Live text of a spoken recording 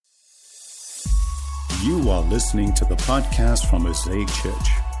You are listening to the podcast from Mosaic Church.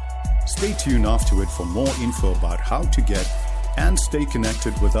 Stay tuned afterward for more info about how to get and stay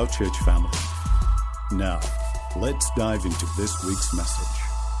connected with our church family. Now, let's dive into this week's message.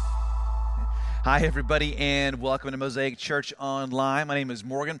 Hi, everybody, and welcome to Mosaic Church Online. My name is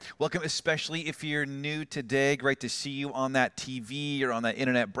Morgan. Welcome, especially if you're new today. Great to see you on that TV or on that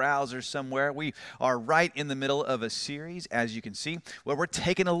internet browser somewhere. We are right in the middle of a series, as you can see, where we're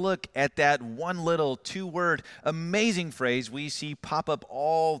taking a look at that one little two-word amazing phrase we see pop up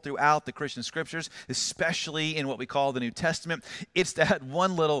all throughout the Christian scriptures, especially in what we call the New Testament. It's that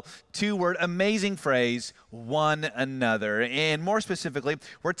one little two-word amazing phrase, one another. And more specifically,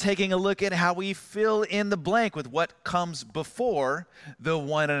 we're taking a look at how we fill in the blank with what comes before the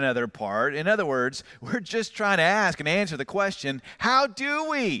one another part. In other words, we're just trying to ask and answer the question, how do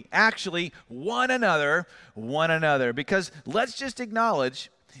we actually one another? Because let's just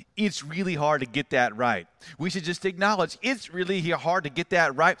acknowledge it's really hard to get that right. We should just acknowledge it's really hard to get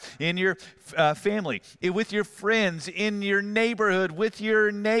that right in your family, with your friends, in your neighborhood, with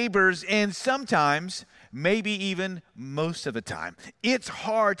your neighbors, and sometimes, maybe even most of the time, it's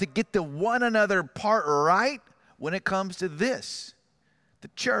hard to get the one another part right when it comes to this, the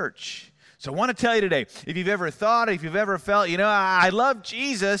church. So I want to tell you today, if you've ever thought, if you've ever felt, I love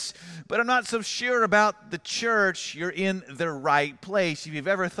Jesus, but I'm not so sure about the church, you're in the right place. If you've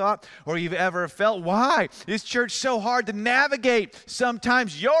ever thought or you've ever felt, why is church so hard to navigate?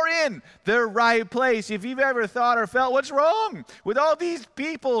 Sometimes you're in the right place. If you've ever thought or felt, what's wrong with all these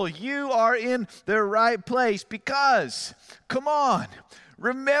people? You are in the right place because, come on,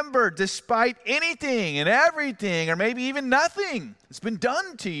 remember, despite anything and everything, or maybe even nothing that's been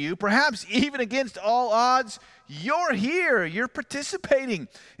done to you, perhaps even against all odds, you're here. You're participating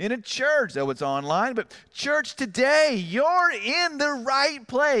in a church, though it's online, but church today, you're in the right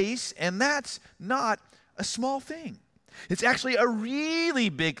place, and that's not a small thing. It's actually a really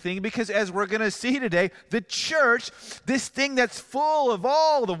big thing because, as we're going to see today, the church, this thing that's full of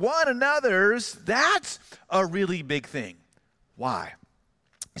all the one another's, that's a really big thing. Why?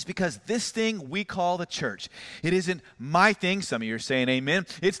 It's because this thing we call the church, it isn't my thing. Some of you are saying amen.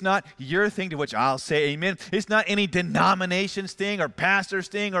 It's not your thing, to which I'll say amen. It's not any denomination's thing or pastor's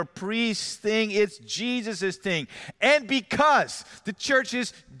thing or priest's thing. It's Jesus' thing. And because the church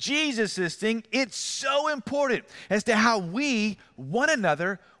is Jesus' thing, it's so important as to how we one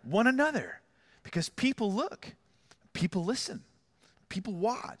another. Because people look, people listen, people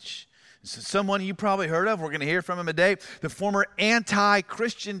watch. So someone you probably heard of, we're going to hear from him today, the former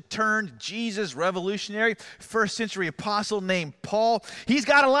anti-Christian turned Jesus revolutionary, first century apostle named Paul. He's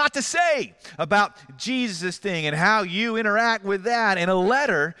got a lot to say about Jesus' thing and how you interact with that in a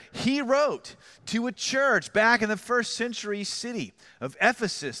letter he wrote to a church back in the first century city of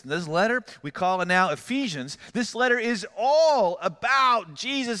Ephesus. And this letter, we call it now Ephesians. This letter is all about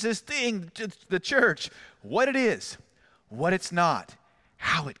Jesus' thing to the church, what it is, what it's not,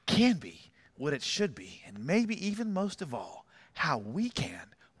 how it can be, what it should be, and maybe even most of all, how we can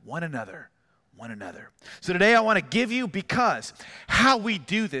one another. So today I want to give you, because how we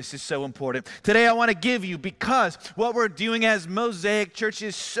do this is so important. Today I want to give you, because what we're doing as Mosaic Church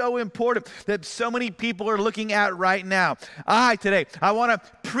is so important that so many people are looking at right now. Today I want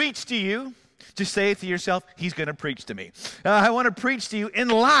to preach to you. Just say it to yourself, he's going to preach to me. I want to preach to you in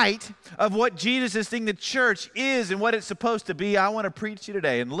light of what Jesus' thing, the church, is and what it's supposed to be. I want to preach to you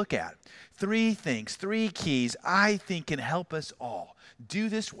today and look at three things, three keys I think can help us all do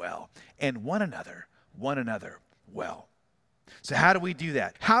this well and one another well. So how do we do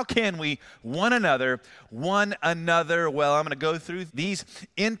that? How can we one another well? I'm going to go through these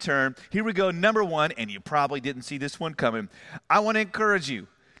in turn. Here we go. Number one, and you probably didn't see this one coming. I want to encourage you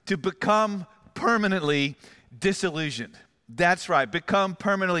to become permanently disillusioned. That's right, become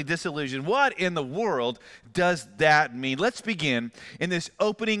permanently disillusioned. What in the world does that mean? Let's begin in this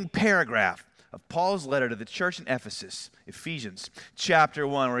opening paragraph of Paul's letter to the church in Ephesus, Ephesians chapter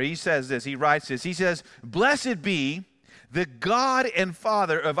 1, where he says this, he writes this, he says, "Blessed be the God and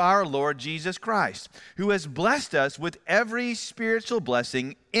Father of our Lord Jesus Christ, who has blessed us with every spiritual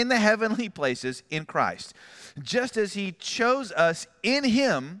blessing in the heavenly places in Christ, just as he chose us in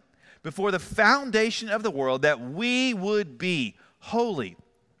him before the foundation of the world, that we would be holy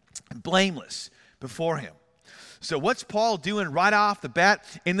and blameless before him." So what's Paul doing right off the bat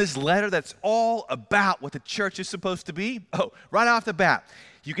in this letter that's all about what the church is supposed to be? Right off the bat,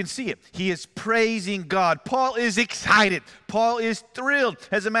 You can see it. He is praising God. Paul is excited. Paul is thrilled.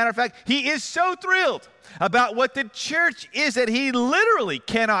 As a matter of fact, he is so thrilled about what the church is that he literally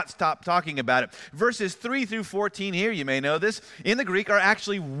cannot stop talking about it. Verses 3 through 14 here, you may know this, in the Greek are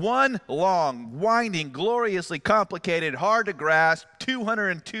actually one long, winding, gloriously complicated, hard to grasp,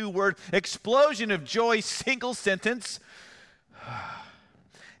 202-word explosion of joy, single sentence,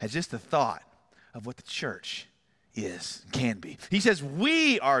 as just the thought of what the church can be. He says,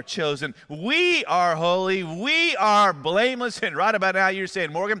 we are chosen, we are holy, we are blameless. And right about now you're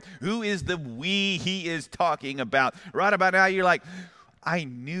saying, Morgan, who is the we he is talking about? Right about now you're like, I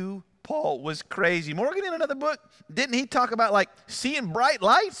knew Paul was crazy. Morgan, in another book, didn't he talk about like seeing bright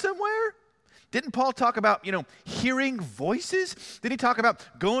light somewhere? Didn't Paul talk about, hearing voices? Did he talk about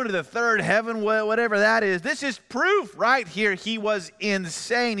going to the third heaven, whatever that is? This is proof right here. He was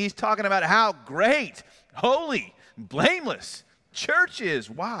insane. He's talking about how great, holy, blameless church is.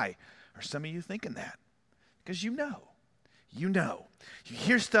 Why are some of you thinking that? Because you know. You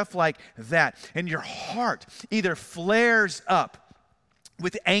hear stuff like that, and your heart either flares up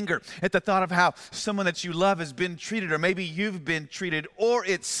with anger at the thought of how someone that you love has been treated, or maybe you've been treated, or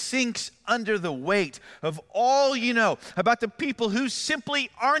it sinks under the weight of all you know about the people who simply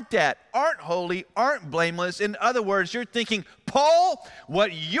aren't holy, aren't blameless. In other words, you're thinking, Paul,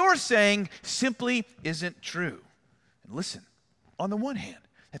 what you're saying simply isn't true. And listen, on the one hand,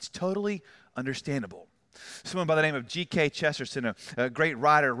 that's totally understandable. Someone by the name of G.K. Chesterton, a great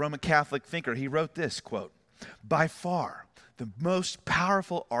writer, Roman Catholic thinker, he wrote this, quote, "By far, the most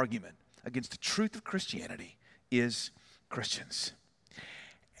powerful argument against the truth of Christianity is Christians.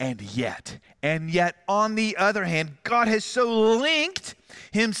 And yet, on the other hand, God has so linked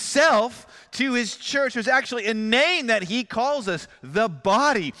himself to his church. There's actually a name that he calls us, the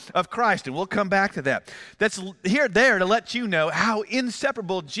body of Christ. And we'll come back to that. That's there to let you know how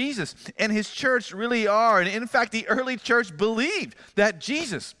inseparable Jesus and his church really are. And in fact, the early church believed that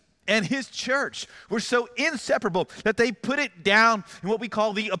Jesus and his church were so inseparable that they put it down in what we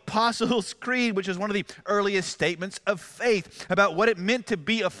call the Apostles' Creed, which is one of the earliest statements of faith about what it meant to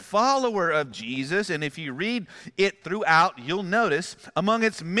be a follower of Jesus. And if you read it throughout, you'll notice among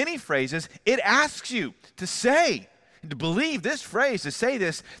its many phrases, it asks you to say, to believe this phrase, to say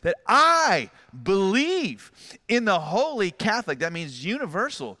this, that I believe in the Holy Catholic, that means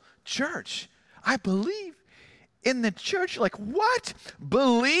universal church. I believe in the church. Like, what?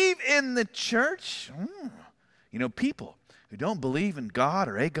 Believe in the church? People who don't believe in God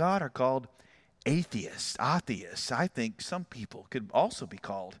or a God are called atheists. I think some people could also be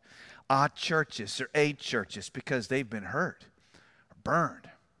called churches or churches because they've been hurt or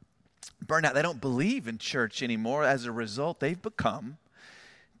burned out. They don't believe in church anymore. As a result, they've become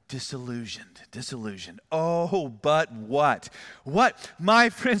disillusioned. Oh, but what? What, my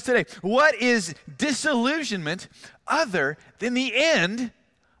friends today, what is disillusionment other than the end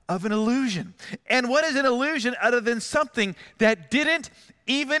of an illusion? And what is an illusion other than something that didn't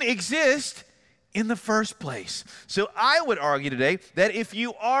even exist in the first place? So I would argue today that if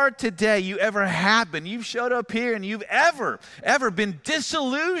you are today, you ever have been, you've showed up here and you've ever been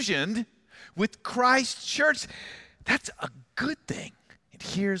disillusioned with Christ's church, that's a good thing.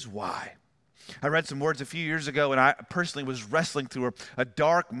 Here's why. I read some words a few years ago, and I personally was wrestling through a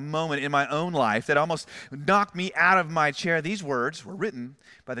dark moment in my own life that almost knocked me out of my chair. These words were written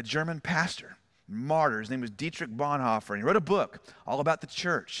by the German pastor, martyr. His name was Dietrich Bonhoeffer, and he wrote a book all about the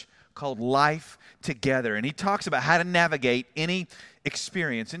church called Life Together. And he talks about how to navigate any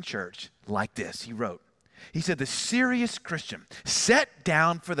experience in church like this. He said, the serious Christian set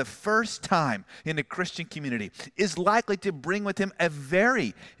down for the first time in the Christian community is likely to bring with him a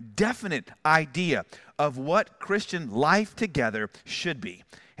very definite idea of what Christian life together should be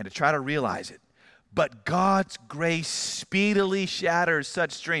and to try to realize it. But God's grace speedily shatters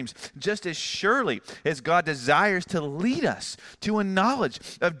such dreams, just as surely as God desires to lead us to a knowledge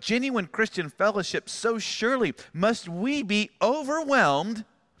of genuine Christian fellowship, so surely must we be overwhelmed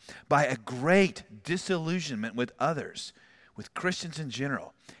by a great disillusionment with others, with Christians in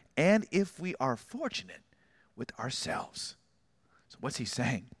general, and if we are fortunate, with ourselves. So what's he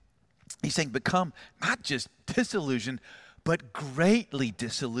saying? He's saying become not just disillusioned, but greatly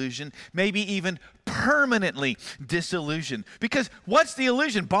disillusioned, maybe even permanently disillusioned. Because what's the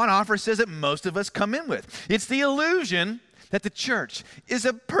illusion? Bonhoeffer says that most of us come in with. It's the illusion that the church is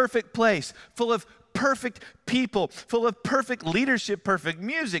a perfect place, full of perfect people, full of perfect leadership, perfect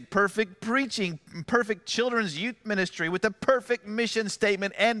music, perfect preaching, perfect children's youth ministry with a perfect mission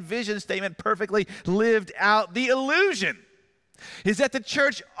statement and vision statement perfectly lived out. The illusion is that the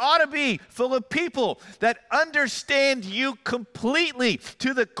church ought to be full of people that understand you completely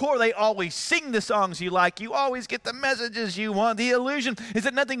to the core. They always sing the songs you like. You always get the messages you want. The illusion is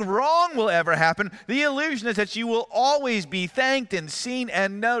that nothing wrong will ever happen. The illusion is that you will always be thanked and seen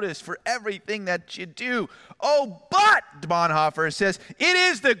and noticed for everything that you do. Oh, but, Bonhoeffer says, it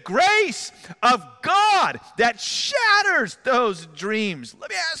is the grace of God that shatters those dreams.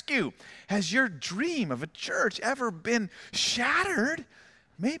 Let me ask you, has your dream of a church ever been shattered?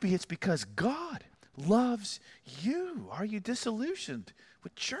 Maybe it's because God loves you. Are you disillusioned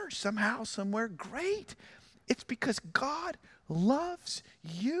with church somehow, somewhere? Great. It's because God loves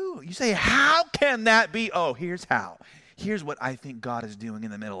you. You say, how can that be? Oh, here's how. Here's what I think God is doing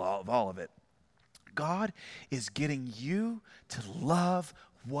in the middle of all of it. God is getting you to love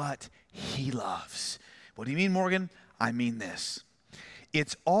what He loves. What do you mean, Morgan? I mean this.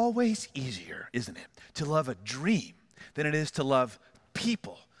 It's always easier, isn't it, to love a dream than it is to love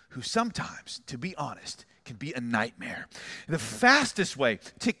people who sometimes, to be honest, can be a nightmare. The fastest way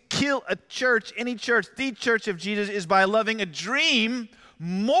to kill a church, any church, the church of Jesus, is by loving a dream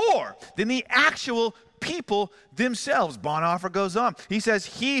more than the actual people themselves. Bonhoeffer goes on. He says,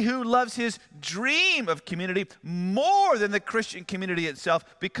 he who loves his dream of community more than the Christian community itself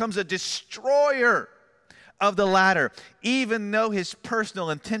becomes a destroyer of the latter, even though his personal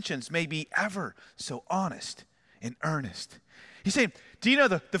intentions may be ever so honest and earnest. He's saying, do you know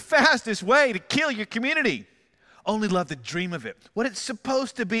the fastest way to kill your community? Only love the dream of it, what it's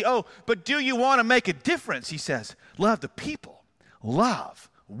supposed to be. Oh, but do you want to make a difference? He says, love the people. Love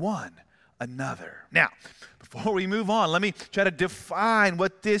one another. Now, before we move on, let me try to define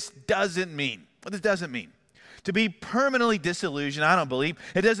what this doesn't mean. What this doesn't mean. To be permanently disillusioned, I don't believe.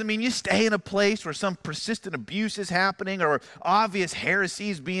 It doesn't mean you stay in a place where some persistent abuse is happening or obvious heresy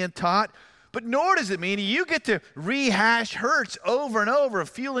is being taught. But nor does it mean you get to rehash hurts over and over,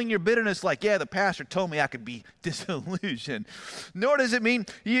 fueling your bitterness like, yeah, the pastor told me I could be disillusioned. Nor does it mean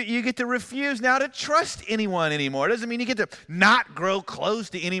you get to refuse now to trust anyone anymore. It doesn't mean you get to not grow close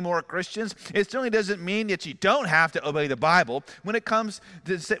to any more Christians. It certainly doesn't mean that you don't have to obey the Bible when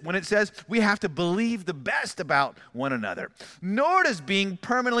it says we have to believe the best about one another. Nor does being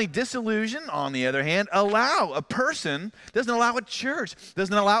permanently disillusioned, on the other hand, allow a person, doesn't allow a church,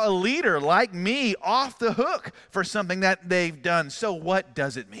 doesn't allow a leader like me off the hook for something that they've done. So what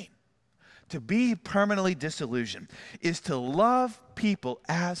does it mean? To be permanently disillusioned is to love people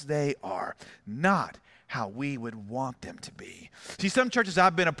as they are, not how we would want them to be. See, some churches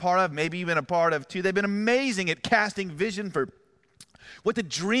I've been a part of, maybe even a part of too, they've been amazing at casting vision for what the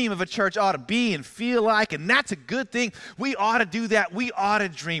dream of a church ought to be and feel like, and that's a good thing. We ought to do that. We ought to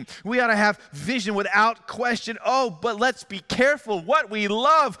dream. We ought to have vision without question. Oh, but let's be careful what we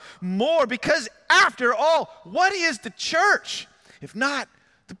love more, because after all, what is the church if not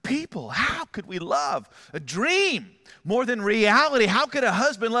the people? How could we love a dream more than reality? How could a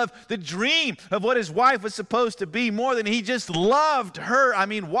husband love the dream of what his wife was supposed to be more than he just loved her? I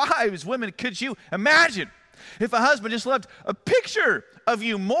mean, wives, women, could you imagine if a husband just loved a picture of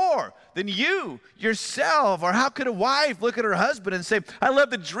you more than you yourself? Or how could a wife look at her husband and say, I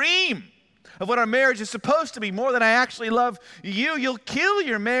love the dream of what our marriage is supposed to be more than I actually love you? You'll kill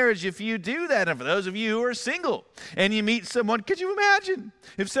your marriage if you do that. And for those of you who are single and you meet someone, could you imagine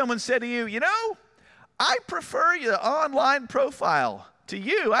if someone said to you, you know, I prefer your online profile to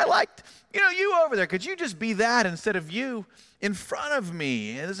you. I liked, you over there. Could you just be that instead of you in front of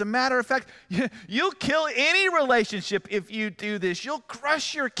me? And as a matter of fact, you'll kill any relationship if you do this. You'll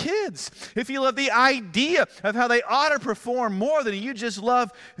crush your kids if you love the idea of how they ought to perform more than you just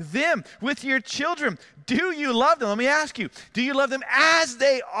love them. With your children, do you love them? Let me ask you, do you love them as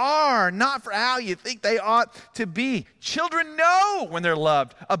they are, not for how you think they ought to be? Children know when they're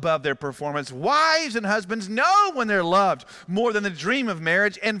loved above their performance. Wives and husbands know when they're loved more than the dream of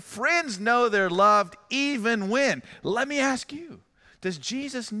marriage. And friends know they're loved even when. Let me ask you, does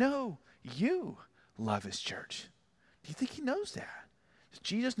Jesus know you love His church? Do you think He knows that? Does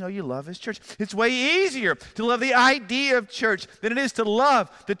Jesus know you love His church? It's way easier to love the idea of church than it is to love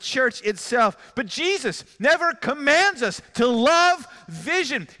the church itself. But Jesus never commands us to love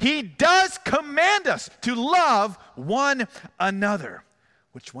vision. He does command us to love one another.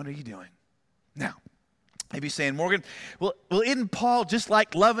 Which one are you doing? Now, maybe saying, Morgan, well, isn't Paul just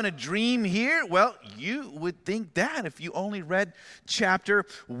like loving a dream here? Well, you would think that if you only read chapter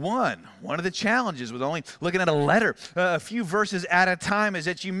 1. One of the challenges with only looking at a letter a few verses at a time is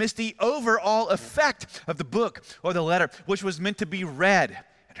that you miss the overall effect of the book or the letter, which was meant to be read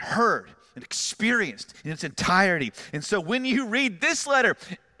and heard and experienced in its entirety. And so when you read this letter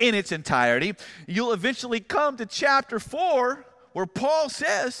in its entirety, you'll eventually come to chapter 4 where Paul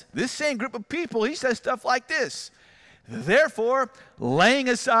says, this same group of people, he says stuff like this. Therefore, laying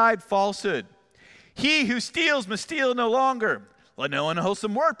aside falsehood, he who steals must steal no longer. Let no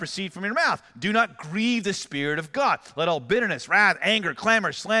unwholesome word proceed from your mouth. Do not grieve the Spirit of God. Let all bitterness, wrath, anger,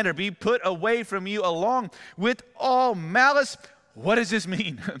 clamor, slander be put away from you along with all malice. What does this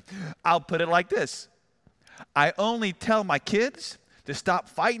mean? I'll put it like this. I only tell my kids to stop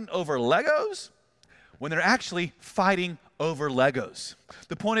fighting over Legos when they're actually fighting over Legos.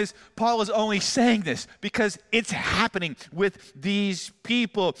 The point is, Paul is only saying this because it's happening with these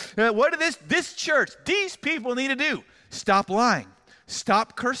people. What did this church, these people need to do? Stop lying,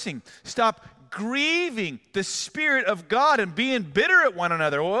 stop cursing, stop grieving the Spirit of God and being bitter at one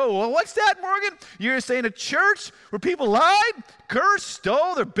another. Whoa, what's that, Morgan? You're saying a church where people lied, cursed,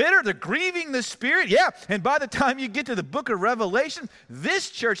 stole, they're bitter, they're grieving the Spirit? Yeah, and by the time you get to the book of Revelation, this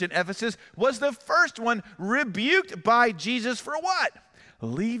church in Ephesus was the first one rebuked by Jesus for what?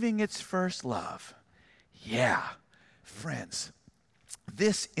 Leaving its first love. Yeah, friends,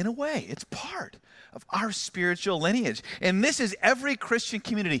 this, in a way, it's part of our spiritual lineage. And this is every Christian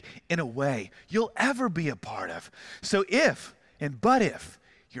community, in a way, you'll ever be a part of. So if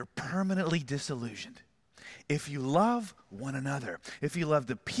you're permanently disillusioned, if you love one another, if you love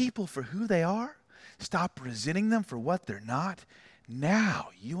the people for who they are, stop resenting them for what they're not,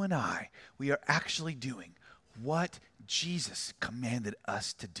 now you and I, we are actually doing what Jesus commanded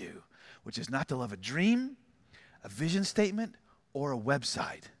us to do, which is not to love a dream, a vision statement, or a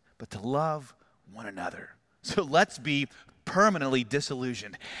website, but to love one another. So let's be permanently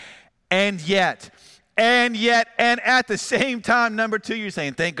disillusioned. And yet, and at the same time, number two, you're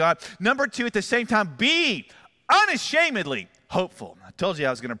saying, thank God. Number two, at the same time, be unashamedly hopeful. I told you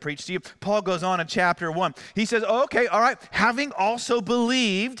I was going to preach to you. Paul goes on in chapter 1. He says, okay, all right, having also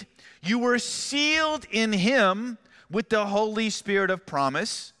believed, you were sealed in him with the Holy Spirit of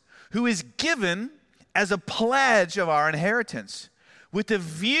promise, who is given as a pledge of our inheritance, with a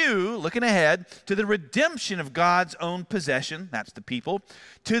view, looking ahead, to the redemption of God's own possession, that's the people,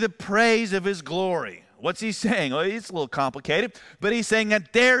 to the praise of his glory. What's he saying? Well, it's a little complicated, but he's saying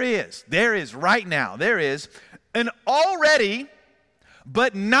that there is right now, there is an already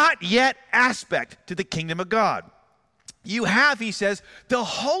but not yet aspect to the kingdom of God. You have, he says, the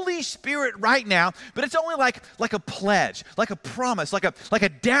Holy Spirit right now, but it's only like a pledge, like a promise, like a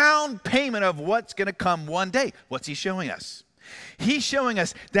down payment of what's going to come one day. What's he showing us? He's showing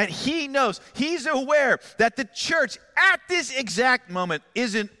us that he knows, he's aware that the church at this exact moment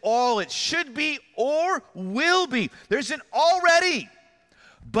isn't all it should be or will be. There's an already,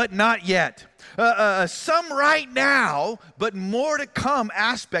 but not yet. Some right now, but more to come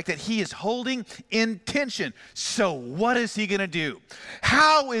aspect that he is holding in tension. So what is he going to do?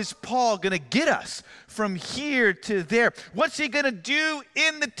 How is Paul going to get us from here to there? What's he going to do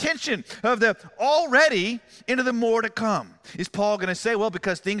in the tension of the already into the more to come? Is Paul going to say, well,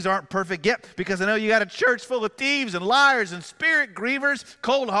 because things aren't perfect yet, because I know you got a church full of thieves and liars and spirit grievers,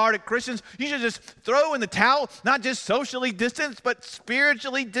 cold-hearted Christians, you should just throw in the towel, not just socially distance, but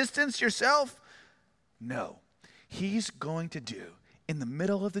spiritually distance yourself? No, he's going to do in the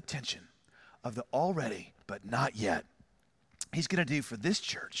middle of the tension of the already but not yet. He's going to do for this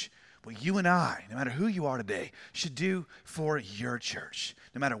church what you and I, no matter who you are today, should do for your church,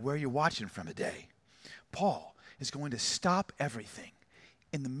 no matter where you're watching from today. Paul is going to stop everything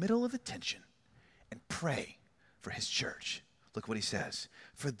in the middle of the tension and pray for his church. Look what he says.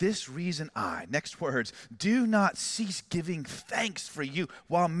 For this reason I, next words, do not cease giving thanks for you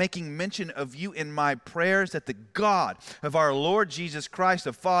while making mention of you in my prayers, that the God of our Lord Jesus Christ,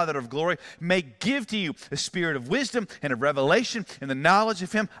 the Father of glory, may give to you a spirit of wisdom and of revelation and the knowledge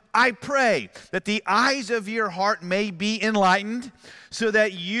of him. I pray that the eyes of your heart may be enlightened, so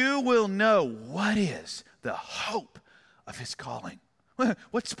that you will know what is the hope of his calling.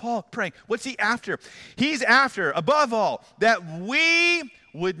 What's Paul praying? What's he after? He's after, above all, that we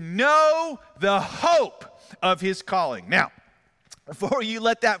would know the hope of his calling. Now, before you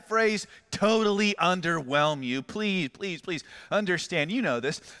let that phrase totally underwhelm you, please understand, you know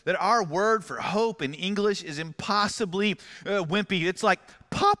this, that our word for hope in English is impossibly wimpy. It's like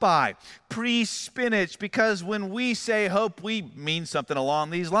Popeye, pre-spinach, because when we say hope, we mean something along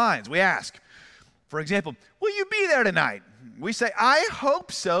these lines. We ask, for example, will you be there tonight? We say, I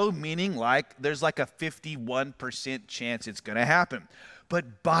hope so, meaning like there's like a 51% chance it's going to happen.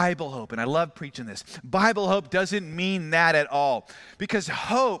 But Bible hope, and I love preaching this, Bible hope doesn't mean that at all. Because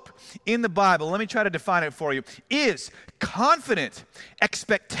hope in the Bible, let me try to define it for you, is confident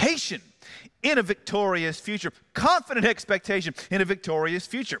expectation in a victorious future. Confident expectation in a victorious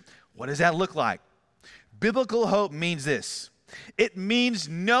future. What does that look like? Biblical hope means this. It means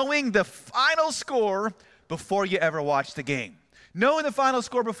knowing the final score before you ever watch the game. Knowing the final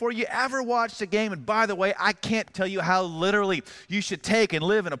score before you ever watch the game. And by the way, I can't tell you how literally you should take and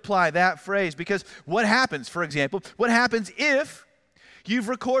live and apply that phrase, because what happens, for example, what happens if you've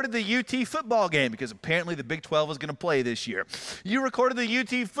recorded the UT football game, because apparently the Big 12 is going to play this year. You recorded the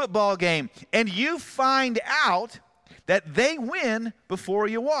UT football game and you find out that they win before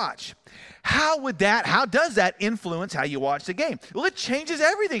you watch. How does that influence how you watch the game? Well, it changes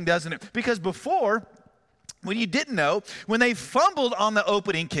everything, doesn't it? Because before, when you didn't know, when they fumbled on the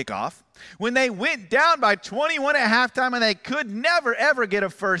opening kickoff, when they went down by 21 at halftime and they could never, ever get a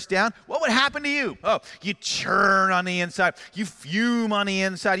first down, what would happen to you? Oh, you churn on the inside. You fume on the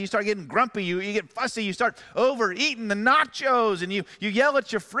inside. You start getting grumpy. You get fussy. You start overeating the nachos, and you yell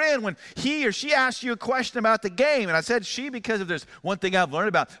at your friend when he or she asks you a question about the game. And I said she because if there's one thing I've learned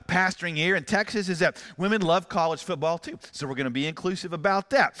about pastoring here in Texas is that women love college football too. So we're going to be inclusive about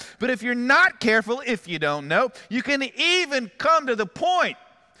that. But if you're not careful, if you don't know, you can even come to the point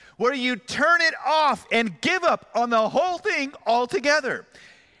where you turn it off and give up on the whole thing altogether.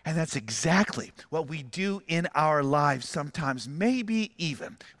 And that's exactly what we do in our lives sometimes, maybe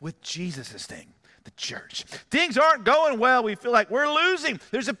even with Jesus' thing, the church. Things aren't going well. We feel like we're losing.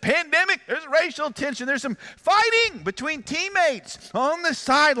 There's a pandemic. There's racial tension. There's some fighting between teammates on the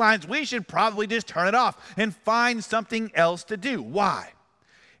sidelines. We should probably just turn it off and find something else to do. Why?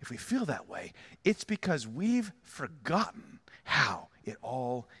 If we feel that way, it's because we've forgotten how it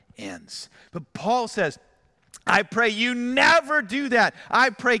all ends. But Paul says, I pray you never do that. I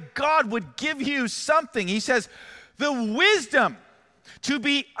pray God would give you something. He says, the wisdom to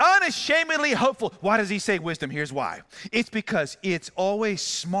be unashamedly hopeful. Why does he say wisdom? Here's why. It's because it's always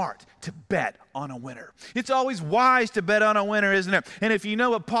smart to bet on a winner. It's always wise to bet on a winner, isn't it? And if you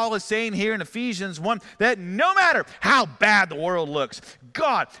know what Paul is saying here in Ephesians 1, that no matter how bad the world looks,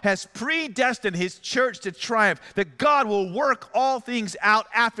 God has predestined his church to triumph, that God will work all things out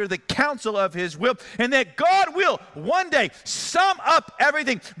after the counsel of his will, and that God will one day sum up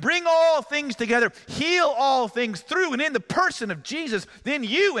everything, bring all things together, heal all things through and in the person of Jesus. Then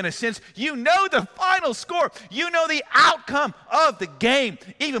you, in a sense, you know the final score. You know the outcome of the game,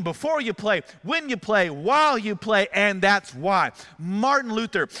 even before you play, when you play, while you play, and that's why Martin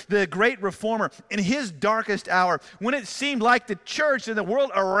Luther, the great reformer, in his darkest hour, when it seemed like the church and the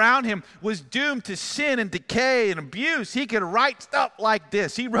world around him was doomed to sin and decay and abuse, he could write stuff like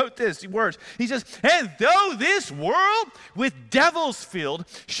this. He wrote this words. He says, and though this world with devils filled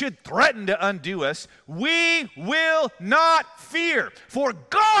should threaten to undo us, we will not fear, for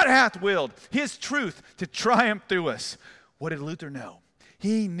God hath willed his truth to triumph through us. What did Luther know?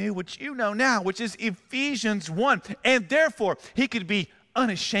 He knew what you know now, which is Ephesians 1, and therefore he could be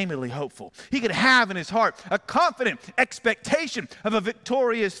unashamedly hopeful. He could have in his heart a confident expectation of a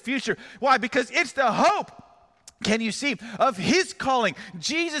victorious future. Why? Because it's the hope, can you see, of his calling,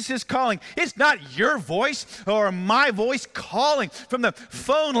 Jesus' calling. It's not your voice or my voice calling from the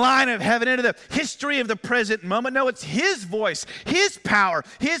phone line of heaven into the history of the present moment. No, it's his voice, his power,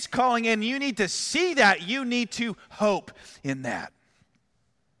 his calling, and you need to see that. You need to hope in that.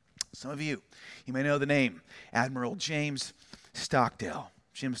 Some of you may know the name Admiral James Stockdale.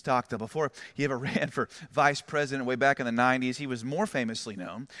 Jim Stockdale. Before he ever ran for vice president way back in the 90s, he was more famously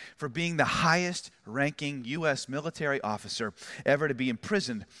known for being the highest-ranking U.S. military officer ever to be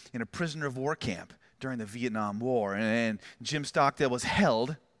imprisoned in a prisoner of war camp during the Vietnam War. And Jim Stockdale was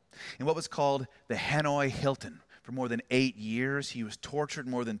held in what was called the Hanoi Hilton for more than 8 years. He was tortured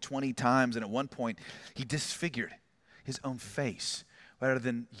more than 20 times, and at one point, he disfigured his own face rather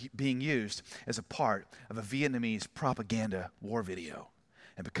than being used as a part of a Vietnamese propaganda war video.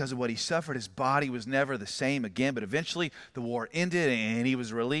 And because of what he suffered, his body was never the same again. But eventually, the war ended, and he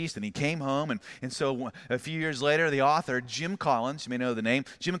was released, and he came home. And so a few years later, the author, Jim Collins, you may know the name,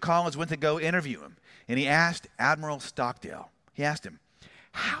 Jim Collins went to go interview him. And he asked Admiral Stockdale, he asked him,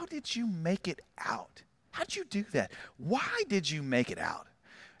 how did you make it out? How did you do that? Why did you make it out?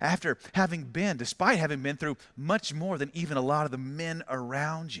 After despite having been through much more than even a lot of the men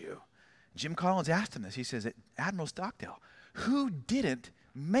around you. Jim Collins asked him this. He says, Admiral Stockdale, who didn't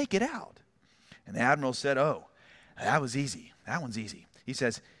make it out? And the Admiral said, oh, that was easy. That one's easy. He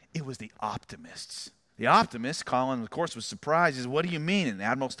says, it was the optimists. The optimists, Collins, of course, was surprised. He says, what do you mean? And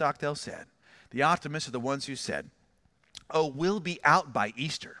Admiral Stockdale said, the optimists are the ones who said, oh, we'll be out by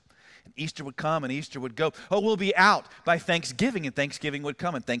Easter. And Easter would come and Easter would go. Oh, we'll be out by Thanksgiving, and Thanksgiving would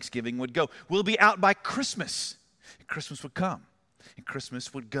come and Thanksgiving would go. We'll be out by Christmas. And Christmas would come and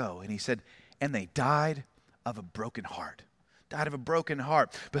Christmas would go. And he said, and they died of a broken heart. died of a broken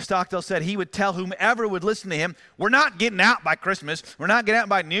heart. But Stockdale said he would tell whomever would listen to him, we're not getting out by Christmas. We're not getting out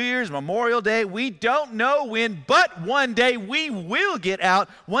by New Year's, Memorial Day. We don't know when, but one day we will get out.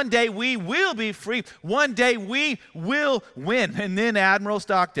 One day we will be free. One day we will win. And then Admiral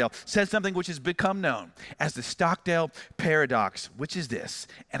Stockdale said something which has become known as the Stockdale paradox, which is this,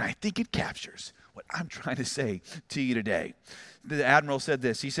 and I think it captures what I'm trying to say to you today. The Admiral said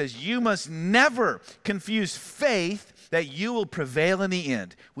this. He says, you must never confuse faith that you will prevail in the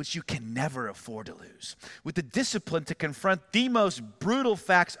end, which you can never afford to lose, with the discipline to confront the most brutal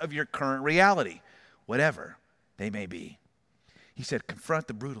facts of your current reality, whatever they may be. He said, confront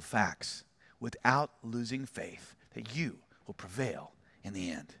the brutal facts without losing faith that you will prevail in the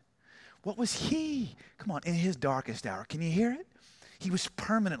end. What was he? Come on, in his darkest hour. Can you hear it? He was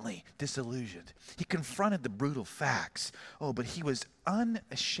permanently disillusioned. He confronted the brutal facts. Oh, but he was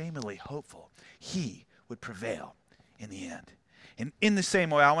unashamedly hopeful he would prevail in the end. And in the same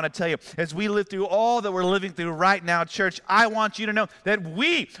way, I want to tell you, as we live through all that we're living through right now, church, I want you to know that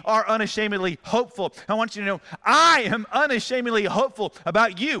we are unashamedly hopeful. I want you to know I am unashamedly hopeful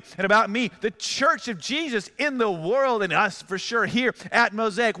about you and about me, the church of Jesus in the world, and us for sure here at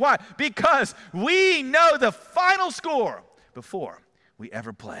Mosaic. Why? Because we know the final score before we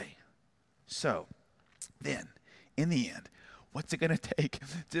ever play. So then, in the end, what's it going to take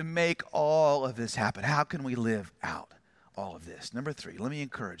to make all of this happen? How can we live out all of this? Number 3, let me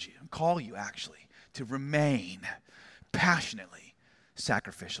encourage you, call you actually, to remain passionately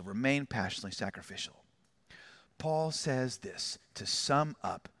sacrificial. Remain passionately sacrificial. Paul says this to sum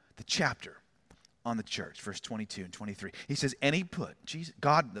up the chapter on the church, verse 22 and 23. He says, and he put,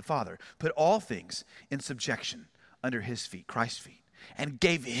 God the Father, put all things in subjection under his feet, Christ's feet, and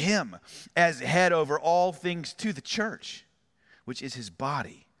gave him as head over all things to the church, which is his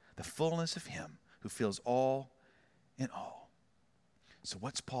body, the fullness of him who fills all in all. So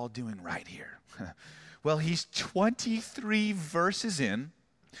what's Paul doing right here? Well, he's 23 verses in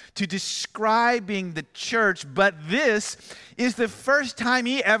to describing the church, but this is the first time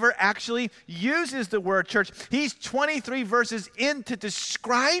he ever actually uses the word church. He's 23 verses into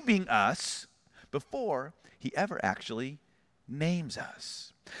describing us before he ever actually names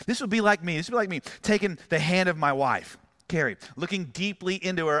us. This would be like me. This would be like me taking the hand of my wife, Carrie, looking deeply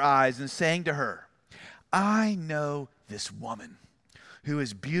into her eyes and saying to her, I know this woman who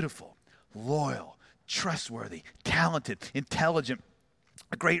is beautiful, loyal, trustworthy, talented, intelligent,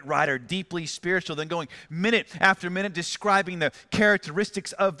 a great writer, deeply spiritual, then going minute after minute describing the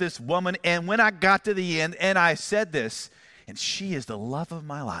characteristics of this woman. And when I got to the end and I said this, and she is the love of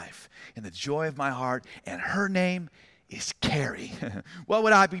my life and the joy of my heart, and her name is Carrie. What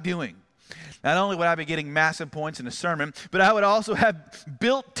would I be doing? Not only would I be getting massive points in a sermon, but I would also have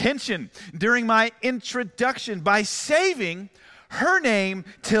built tension during my introduction by saving her name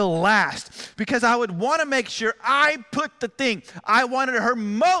till last, because I would want to make sure I put the thing I wanted her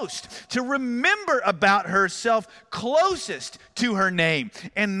most to remember about herself closest to her name.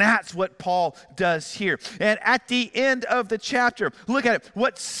 And that's what Paul does here. And at the end of the chapter, look at it.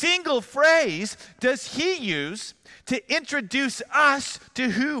 What single phrase does he use to introduce us to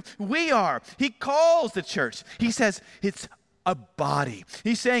who we are? He calls the church. He says it's a body.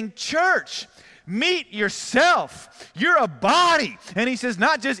 He's saying, church, meet yourself. You're a body. And he says,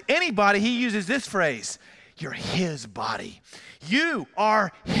 not just any body. He uses this phrase, you're his body. You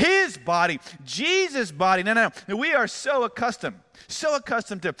are his body, Jesus' body. No. We are so accustomed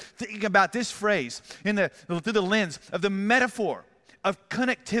to thinking about this phrase through the lens of the metaphor of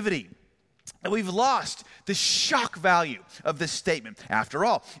connectivity, and we've lost the shock value of this statement. After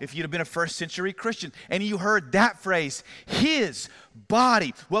all, if you'd have been a first century Christian and you heard that phrase, his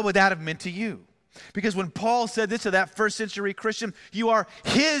body, what would that have meant to you? Because when Paul said this to that first century Christian, you are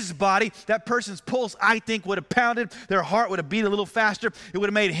his body, that person's pulse, I think, would have pounded. Their heart would have beat a little faster. It would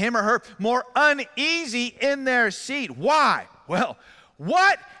have made him or her more uneasy in their seat. Why? Well,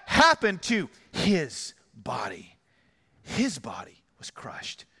 what happened to his body? His body was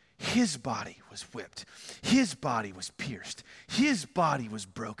crushed. His body was whipped. His body was pierced. His body was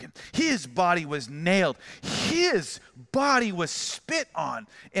broken. His body was nailed. His body was spit on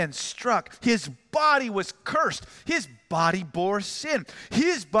and struck. His body was cursed. His body bore sin.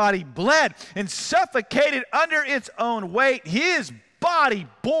 His body bled and suffocated under its own weight. His body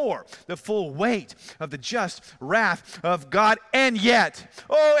bore the full weight of the just wrath of God. And yet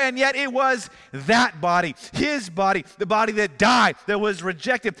it was that body, his body, the body that died, that was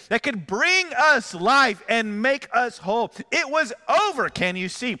rejected, that could bring us life and make us whole. It was over, can you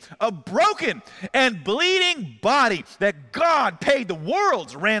see? A broken and bleeding body that God paid the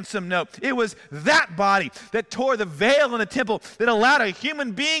world's ransom note. It was that body that tore the veil in the temple, that allowed a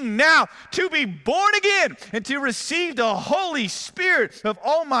human being now to be born again and to receive the Holy Spirit of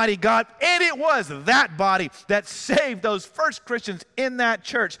Almighty God. And it was that body that saved those first Christians in that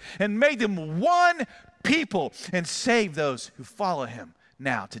church and made them one people and saved those who follow him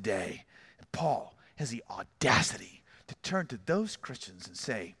now today. And Paul has the audacity to turn to those Christians and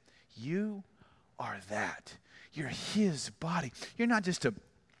say, you are that. You're his body. You're not just a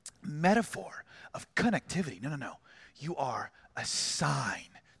metaphor of connectivity. No. You are a sign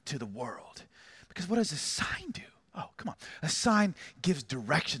to the world. Because what does a sign do? Oh, come on. A sign gives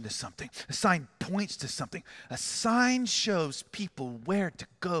direction to something. A sign points to something. A sign shows people where to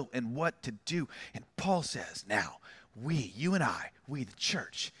go and what to do. And Paul says, now, you and I, the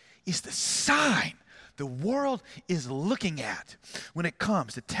church, is the sign the world is looking at when it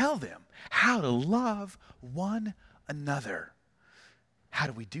comes to tell them how to love one another. How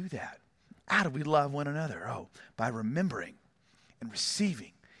do we do that? How do we love one another? Oh, by remembering and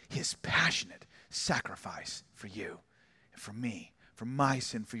receiving his passionate sacrifice for you and for me, for my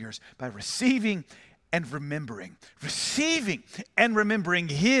sin, for yours, by receiving and remembering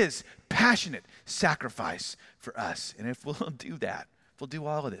his passionate sacrifice for us. And if we'll do that, if we'll do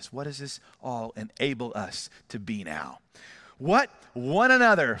all of this, what does this all enable us to be now? What one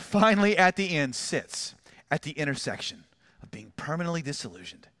another finally at the end sits at the intersection of being permanently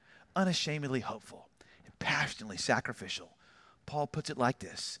disillusioned, unashamedly hopeful, and passionately sacrificial. Paul puts it like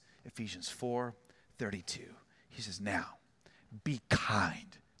this, Ephesians 4:32. He says, now, be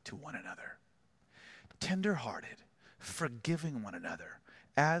kind to one another, tender-hearted, forgiving one another,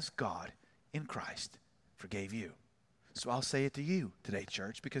 as God in Christ forgave you. So I'll say it to you today,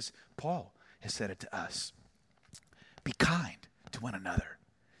 church, because Paul has said it to us. Be kind to one another,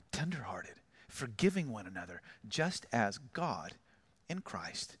 tender-hearted, forgiving one another, just as God in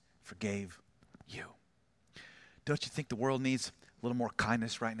Christ forgave you. Don't you think the world needs a little more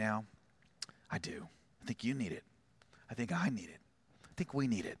kindness right now? I do. I think you need it. I think I need it. I think we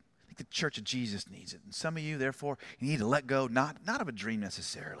need it. I think the Church of Jesus needs it. And some of you, therefore, you need to let go, not of a dream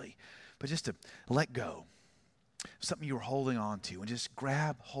necessarily, but just to let go of something you were holding on to and just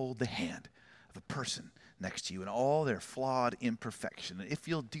hold the hand of a person next to you and all their flawed imperfection. And if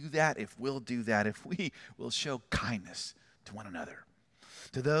you'll do that, if we'll do that, if we will show kindness to one another,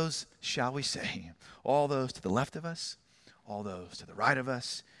 to those, shall we say, all those to the left of us, all those to the right of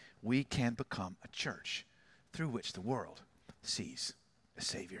us, we can become a church through which the world sees a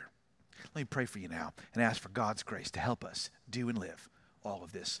Savior. Let me pray for you now and ask for God's grace to help us do and live all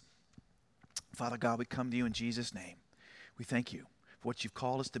of this. Father God, we come to you in Jesus' name. We thank you for what you've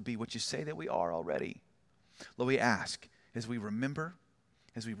called us to be, what you say that we are already. Lord, we ask as we remember,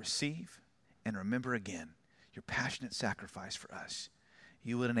 as we receive, and remember again your passionate sacrifice for us,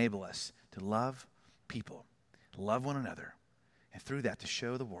 you would enable us to love people, love one another, and through that to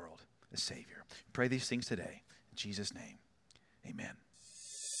show the world the Savior. Pray these things today. In Jesus' name, amen.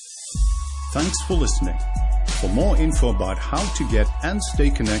 Thanks for listening. For more info about how to get and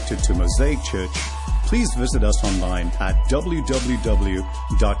stay connected to Mosaic Church, please visit us online at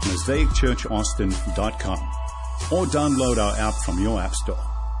www.mosaicchurchaustin.com or download our app from your app store.